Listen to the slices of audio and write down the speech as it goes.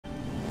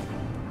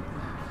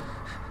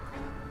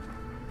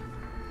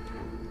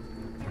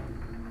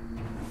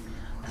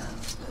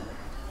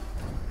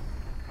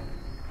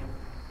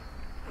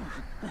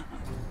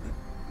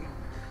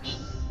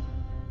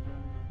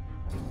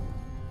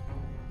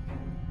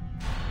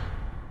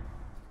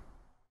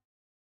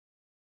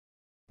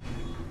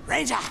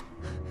Ranger!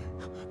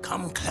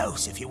 Come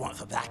close if you want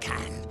the Black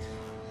Hand.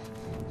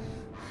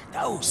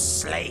 Those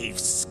slave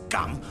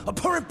scum are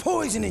pouring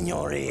poison in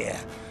your ear.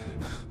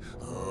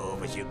 Oh,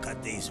 but you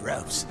cut these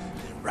ropes.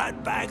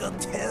 Ratbag will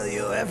tell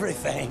you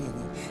everything.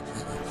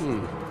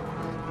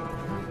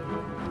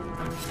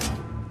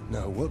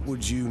 Now, what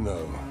would you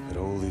know that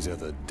all these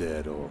other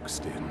dead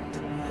orcs didn't?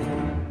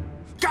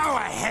 Go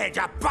ahead,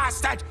 you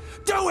bastard!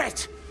 Do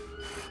it!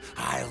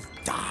 I'll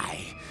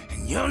die,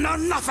 and you'll know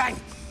nothing!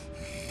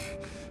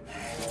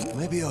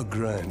 Maybe I'll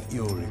grant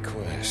your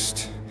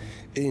request.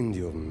 End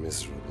your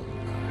miserable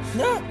life.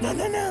 No.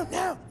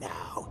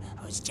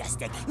 I was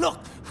just look,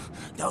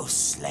 those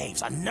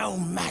slaves are no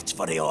match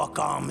for the orc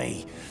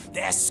army.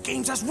 Their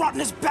schemes as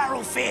rotten as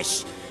barrel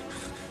fish.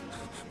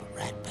 But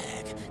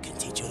Ratbag can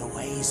teach you the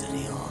ways of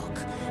the orc.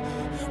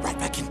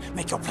 Ratbag can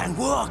make your plan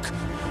work.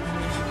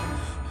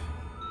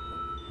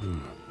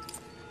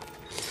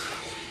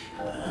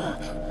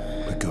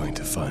 We're going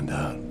to find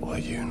out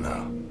what you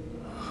know.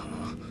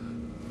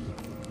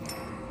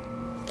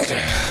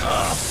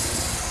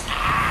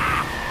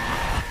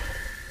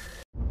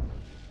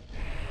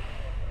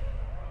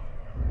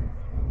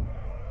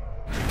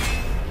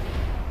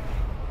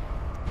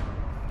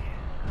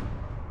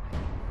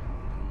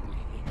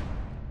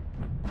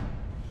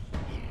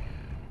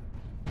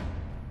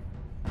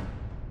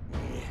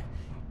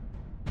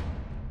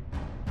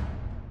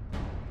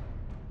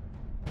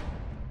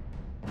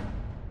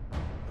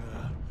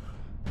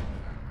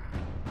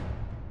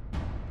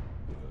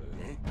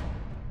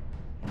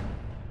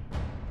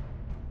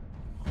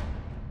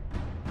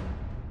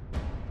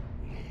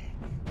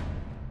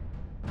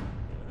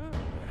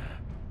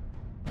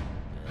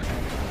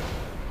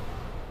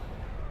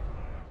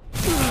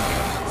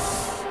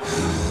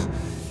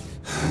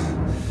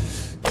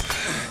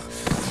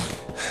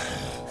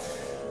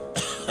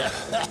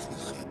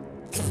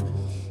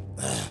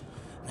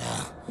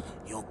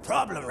 Your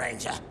problem,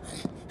 Ranger,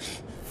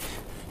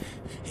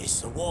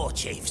 is the war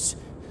chiefs.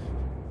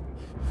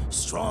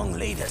 Strong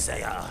leaders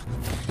they are.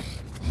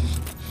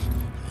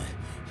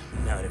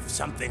 Now, if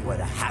something were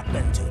to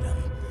happen to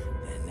them,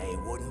 then they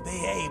wouldn't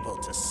be able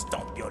to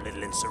stop your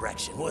little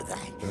insurrection, would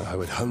they? I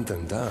would hunt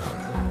them down.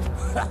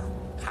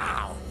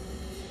 How?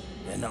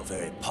 They're not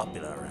very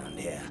popular around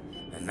here,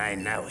 and they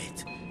know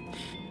it.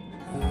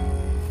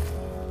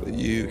 But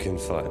you can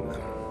find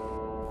them.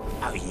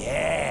 Oh,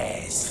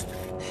 yes.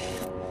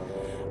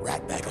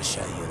 Ratbag will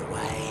show you the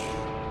way.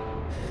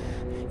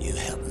 You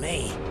help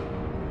me,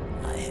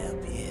 I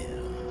help you.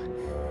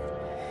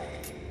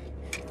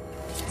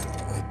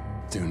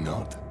 Do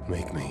not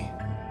make me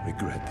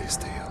regret this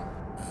deal.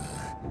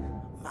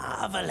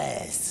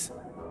 Marvelous.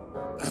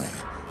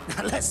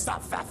 Now let's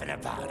stop faffing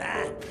about,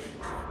 huh?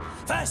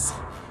 First,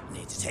 I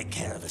need to take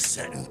care of a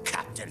certain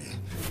captain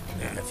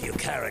and a few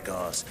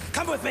caragors.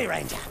 Come with me,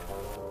 Ranger.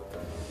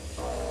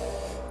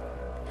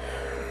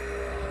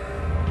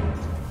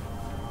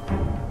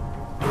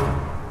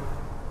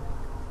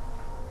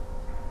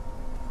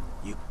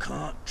 You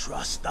can't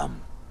trust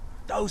them.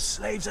 Those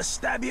slaves will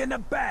stab you in the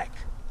back.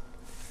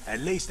 At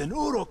least an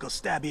Uruk will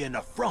stab you in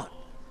the front.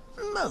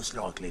 Most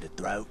likely the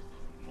throat.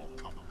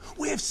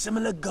 We have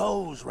similar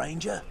goals,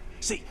 Ranger.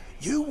 See,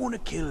 you want to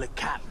kill the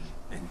captain,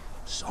 and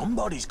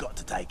somebody's got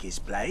to take his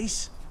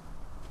place.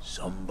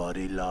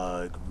 Somebody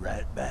like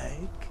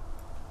Ratbag.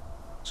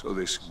 So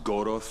this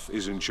Goroth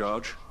is in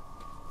charge?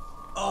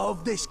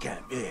 Of this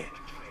camp, yeah.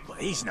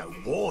 But he's no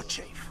war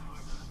chief.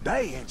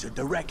 They answer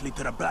directly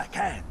to the Black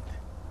Hand.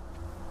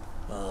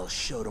 I'll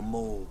show them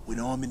all when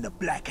I'm in the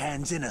Black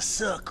Hand's inner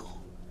circle.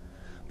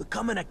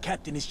 Becoming a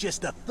captain is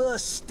just the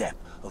first step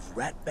of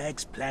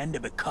Ratbag's plan to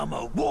become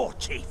a war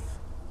chief.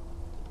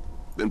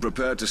 Then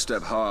prepare to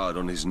step hard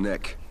on his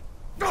neck.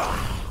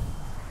 How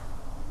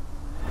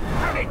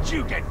did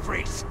you get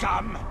free,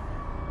 scum?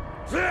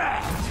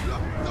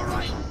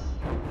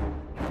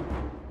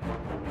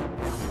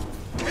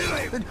 Kill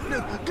him!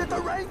 No, get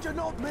the Ranger,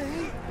 not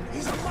me!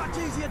 He's a much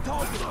easier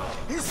target.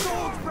 His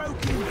sword's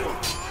broken.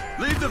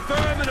 Leave the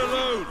vermin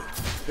alone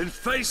and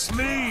face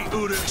me,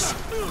 Uruk.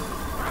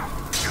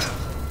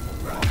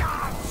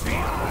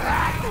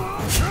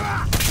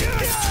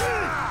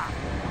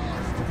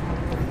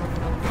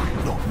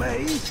 Not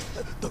me.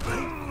 The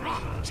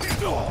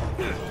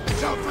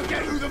Don't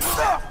forget who the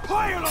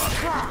pile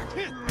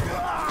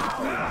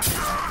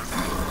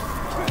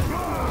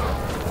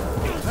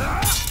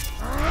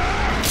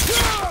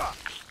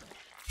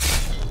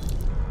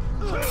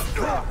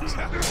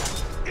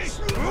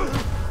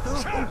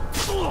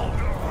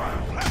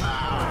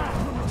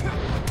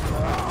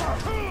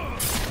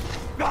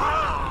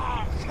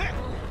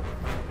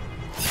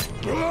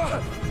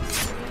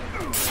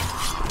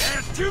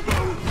There's two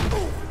moves!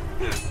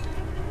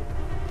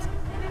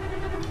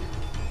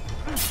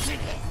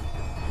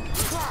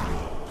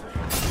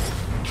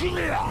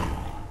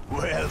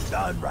 Well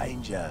done,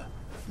 Ranger.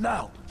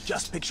 Now,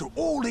 just picture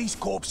all these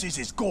corpses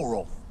as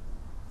Goroth.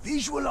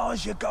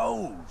 Visualize your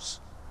goals.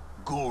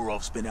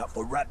 Goroth's been out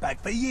for Ratbag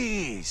for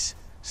years.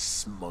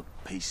 Smug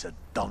piece of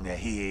dung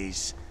he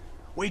is.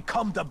 We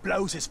come to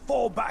blows as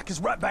far back as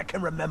Ratback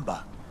can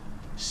remember.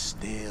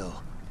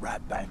 Still,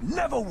 Ratback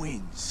never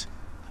wins.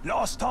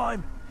 Last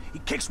time, he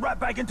kicks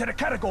Ratback into the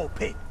Caragor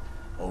pit.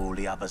 All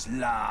the others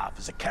laugh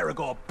as the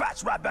Caragor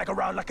bats Ratback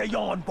around like a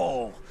yarn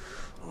ball.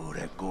 Oh,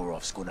 that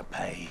Gorov's gonna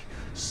pay.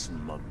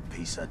 Smug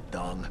piece of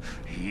dung.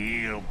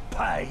 He'll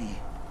pay.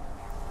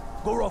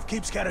 Gorov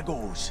keeps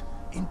Caragors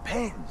in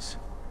pens.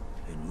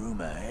 And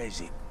rumor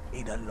has it,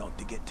 he doesn't like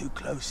to get too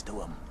close to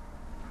them.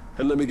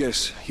 And let me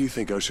guess, you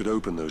think I should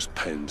open those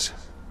pens?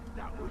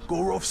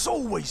 Gorov's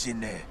always in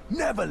there.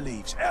 Never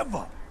leaves,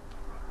 ever.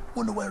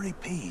 Wonder where he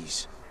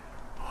pees.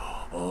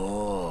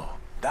 Oh,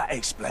 that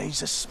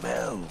explains the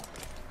smell.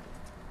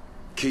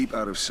 Keep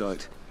out of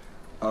sight.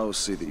 I'll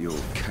see that your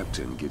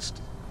captain gets...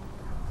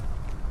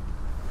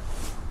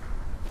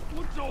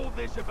 What's all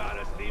this about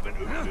us leaving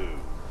Udu?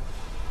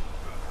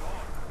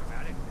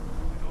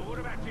 What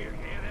about you?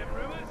 Hear them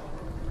rumors?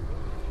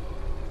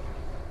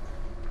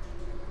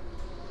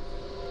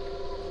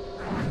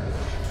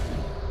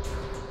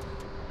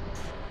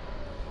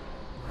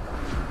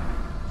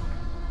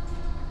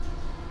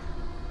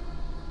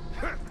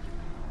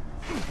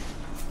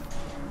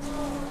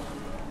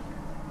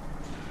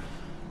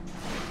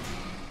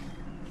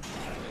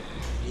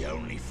 The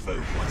only food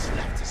what's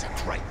left is a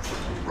crate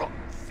full of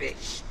rotten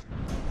fish.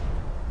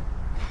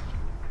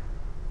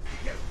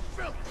 You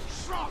filthy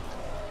shrunk!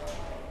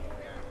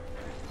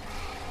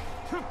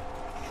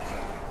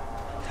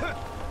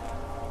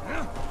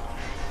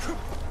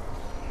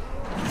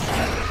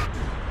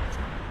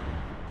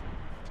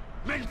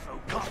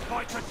 Menfolk can't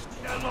fight to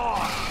stay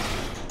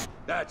alive!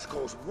 That's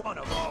cause one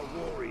of our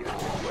warriors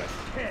is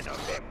worth 10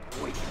 of them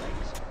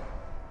weaklings.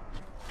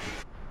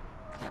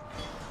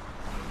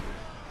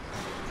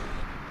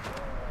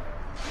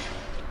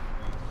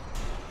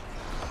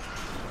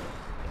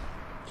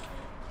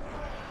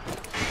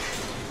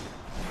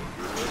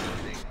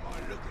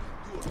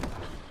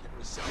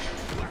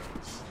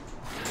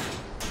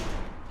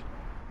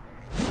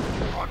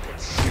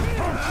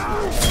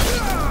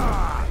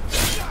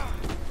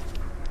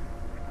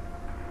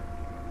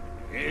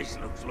 This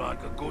looks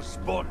like a good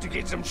spot to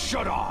get some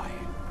shut-eye.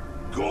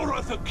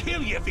 Goroth will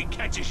kill you if he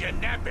catches you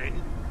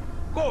napping.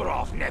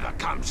 Goroth never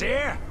comes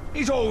here.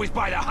 He's always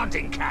by the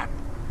hunting camp.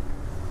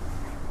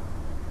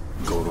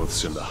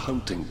 Goroth's in the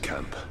hunting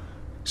camp.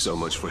 So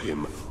much for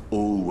him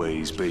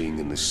always being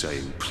in the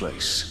same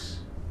place.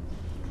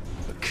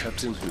 A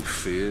captain who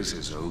fears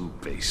his own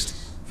beast.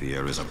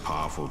 Fear is a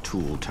powerful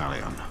tool,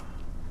 Talion.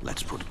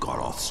 Let's put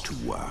Goroths to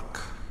work.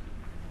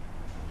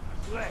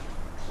 Left.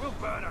 We'll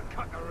burn a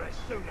cut to rest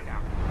soon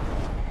enough.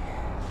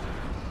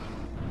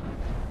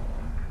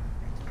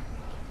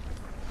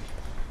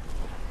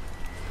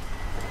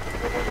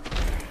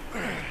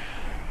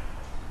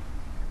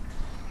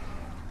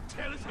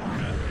 Tell us about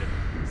it.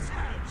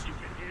 Sounds you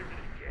can hear it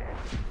again.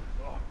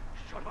 Oh,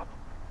 shut up.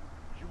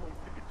 You won't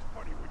think it's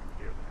funny when you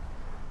hear that.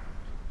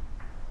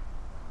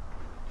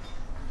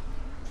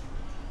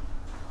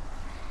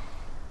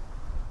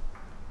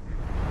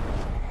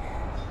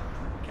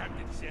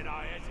 Captain said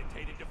I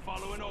hesitated to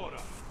follow an order.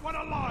 What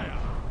a liar!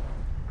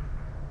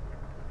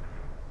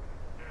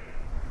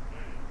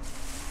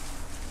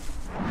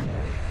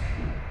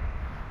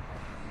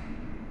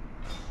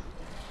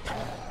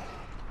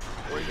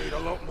 We need a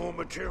lot more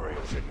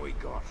materials than we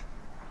got.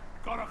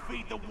 Gotta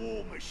feed the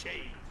war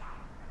machine.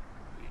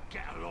 We'd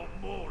get a lot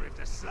more if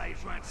the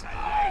slaves weren't so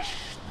lazy.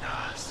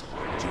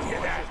 Did you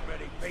hear that? As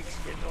many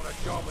pigskins on a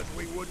job as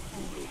we would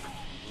Uluk.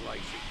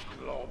 Lazy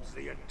globs,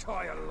 the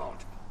entire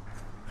lot.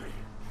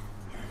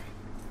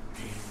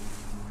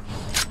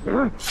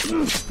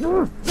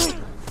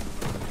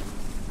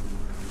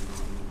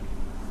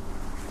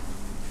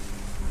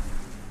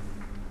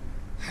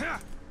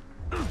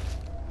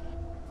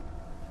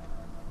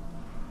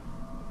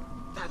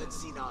 Haven't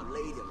seen our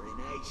leader in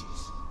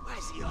ages.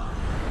 Where's he on?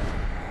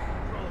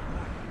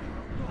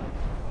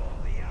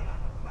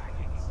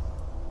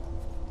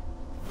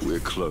 We're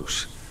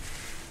close.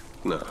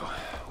 Now,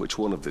 which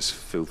one of this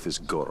filth is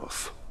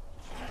Goroth?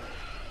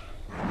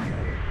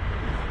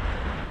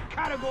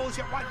 Caragors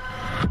you want?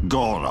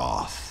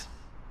 Goroth.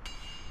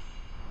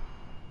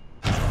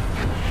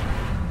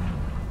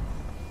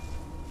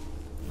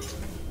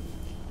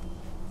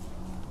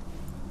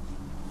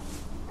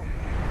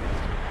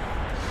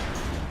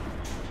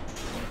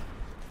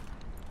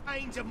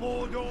 Plains of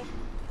Mordor.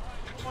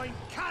 Find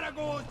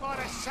Caragors by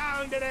the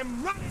sound of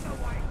them running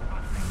away.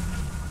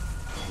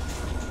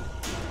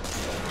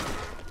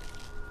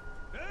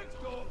 Let's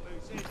go,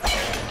 Lucy.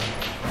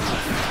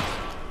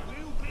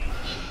 We'll be.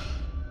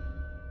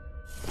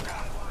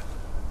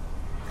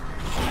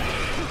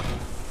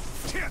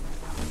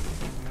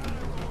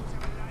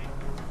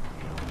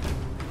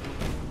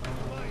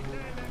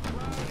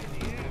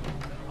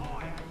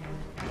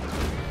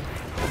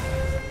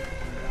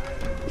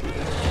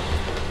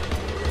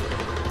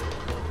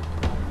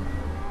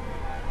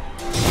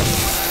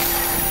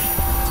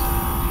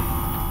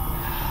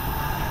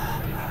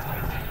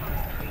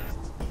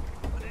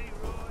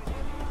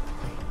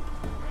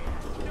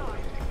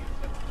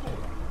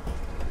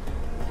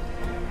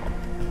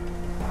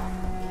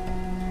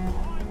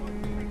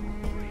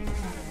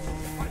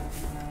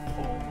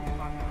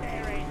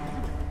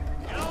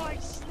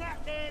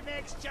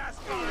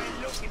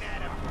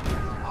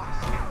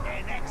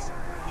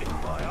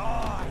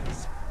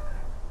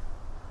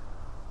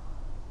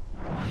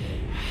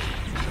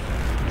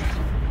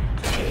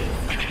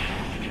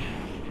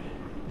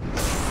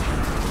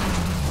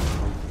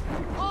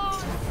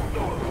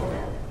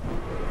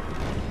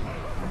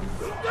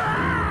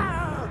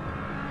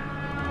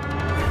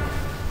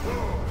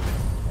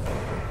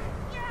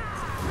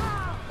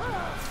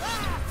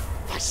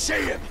 see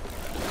him!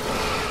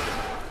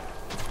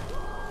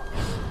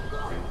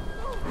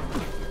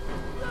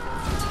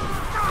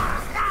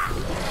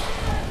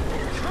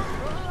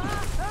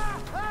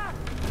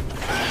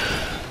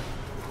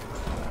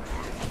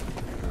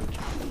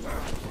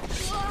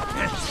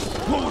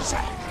 What was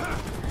that?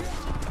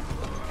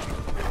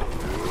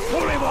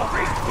 Pull him off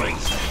his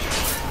feet!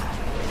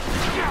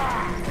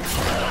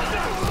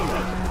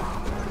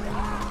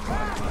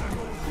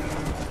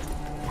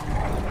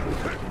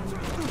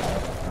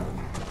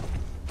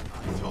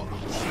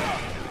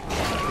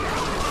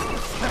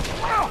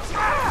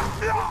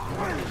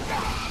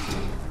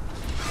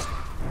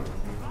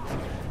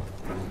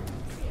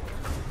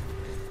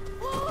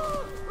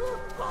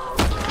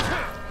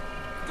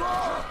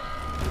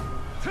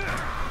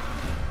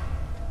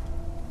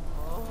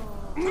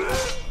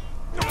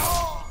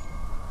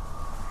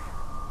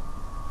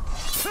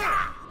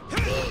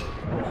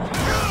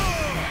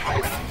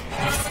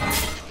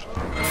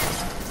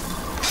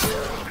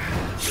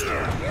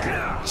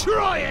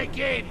 Try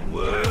again,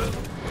 worm!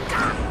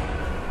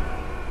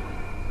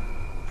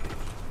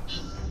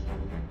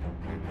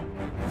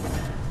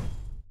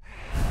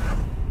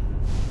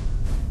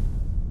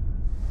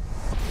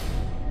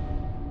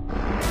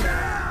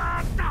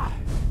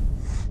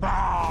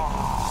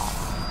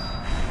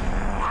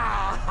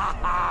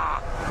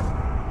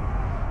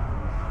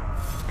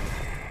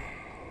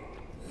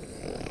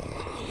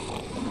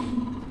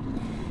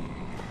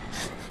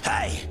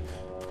 Hey,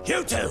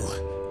 you two!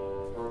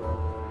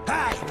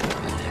 Hey!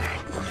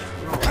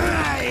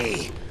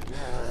 Hey!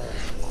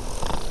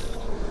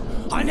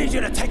 I need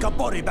you to take a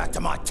body back to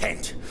my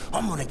tent.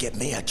 I'm gonna get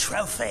me a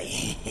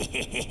trophy.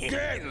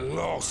 Get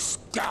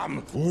lost,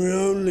 scum! We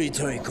only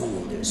take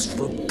orders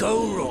from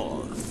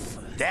Goroth.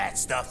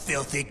 That's the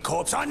filthy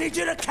corpse I need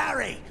you to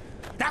carry.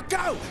 Now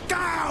go!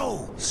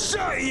 Go!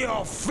 Set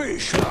your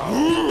fish up!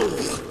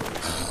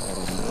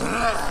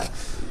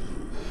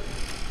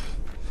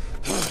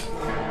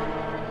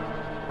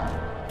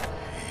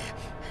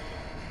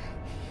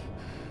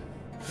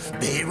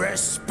 Be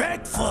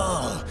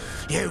respectful,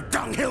 you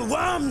dunghill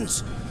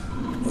worms!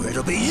 Or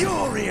it'll be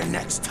your ear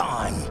next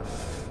time.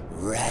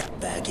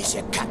 Ratbag is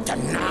your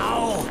captain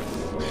now.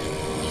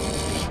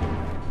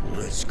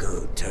 Let's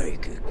go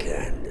take a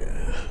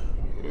gander.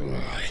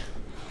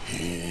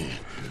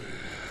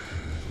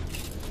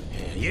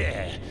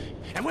 Yeah,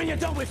 and when you're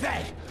done with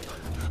that,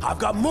 I've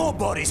got more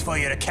bodies for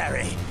you to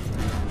carry.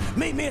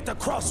 Meet me at the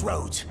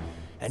crossroads.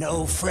 An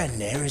old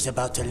friend there is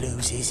about to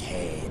lose his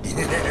head.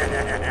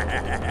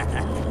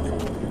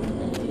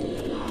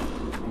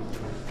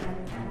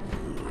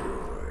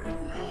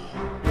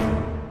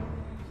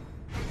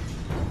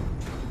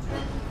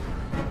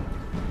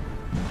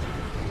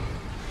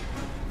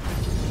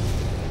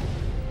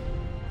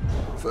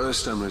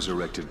 First I'm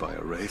resurrected by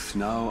a wraith,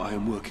 now I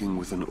am working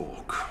with an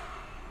orc.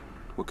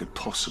 What could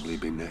possibly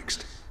be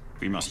next?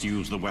 We must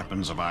use the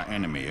weapons of our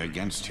enemy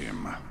against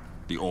him.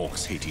 The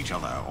orcs hate each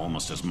other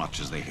almost as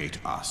much as they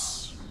hate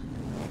us.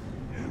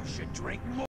 You should drink more.